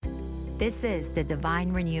This is the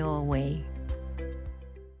Divine Renewal Way.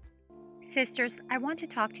 Sisters, I want to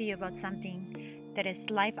talk to you about something that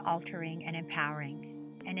is life altering and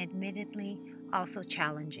empowering, and admittedly also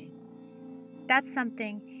challenging. That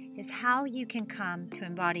something is how you can come to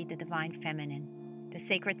embody the divine feminine, the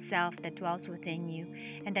sacred self that dwells within you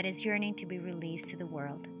and that is yearning to be released to the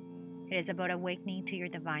world. It is about awakening to your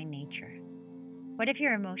divine nature. What if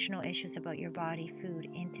your emotional issues about your body, food,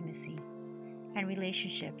 intimacy, and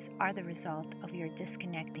relationships are the result of your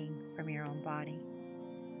disconnecting from your own body?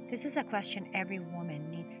 This is a question every woman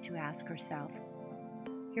needs to ask herself.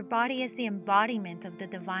 Your body is the embodiment of the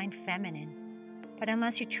divine feminine, but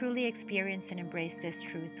unless you truly experience and embrace this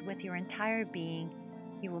truth with your entire being,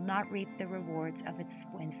 you will not reap the rewards of its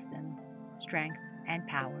wisdom, strength, and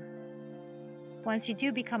power. Once you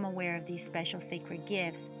do become aware of these special sacred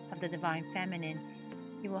gifts of the divine feminine,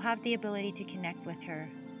 you will have the ability to connect with her,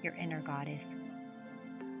 your inner goddess.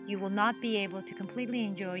 You will not be able to completely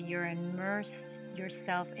enjoy or immerse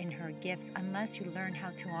yourself in her gifts unless you learn how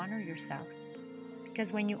to honor yourself.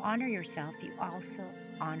 Because when you honor yourself, you also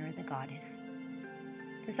honor the goddess.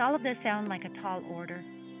 Does all of this sound like a tall order?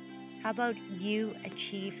 How about you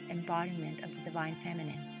achieve embodiment of the divine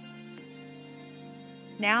feminine?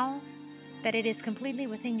 Now that it is completely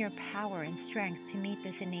within your power and strength to meet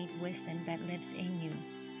this innate wisdom that lives in you,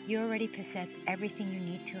 you already possess everything you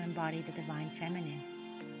need to embody the divine feminine.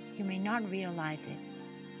 You may not realize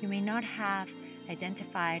it. You may not have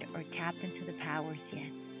identified or tapped into the powers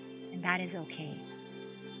yet, and that is okay.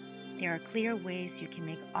 There are clear ways you can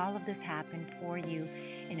make all of this happen for you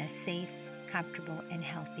in a safe, comfortable, and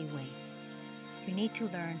healthy way. You need to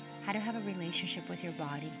learn how to have a relationship with your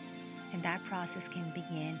body, and that process can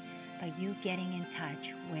begin by you getting in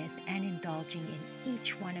touch with and indulging in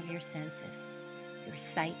each one of your senses: your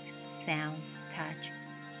sight, sound, touch,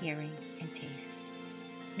 hearing, and taste.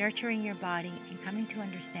 Nurturing your body and coming to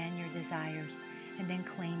understand your desires and then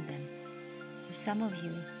claim them. For some of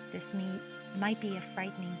you, this might be a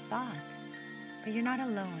frightening thought, but you're not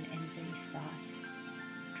alone in these thoughts.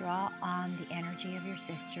 Draw on the energy of your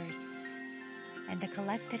sisters and the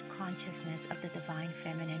collected consciousness of the divine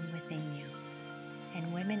feminine within you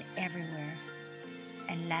and women everywhere,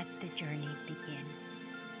 and let the journey begin.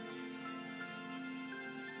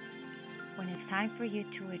 When it's time for you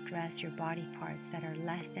to address your body parts that are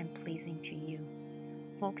less than pleasing to you,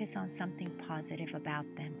 focus on something positive about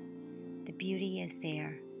them. The beauty is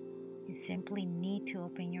there. You simply need to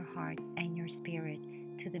open your heart and your spirit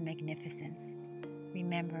to the magnificence.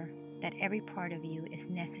 Remember that every part of you is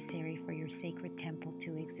necessary for your sacred temple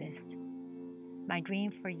to exist. My dream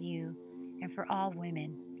for you and for all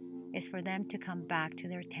women is for them to come back to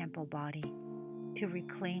their temple body, to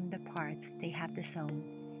reclaim the parts they have disowned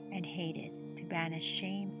and hated, to banish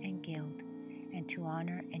shame and guilt, and to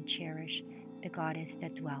honor and cherish the goddess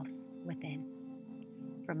that dwells within.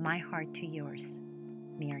 From my heart to yours,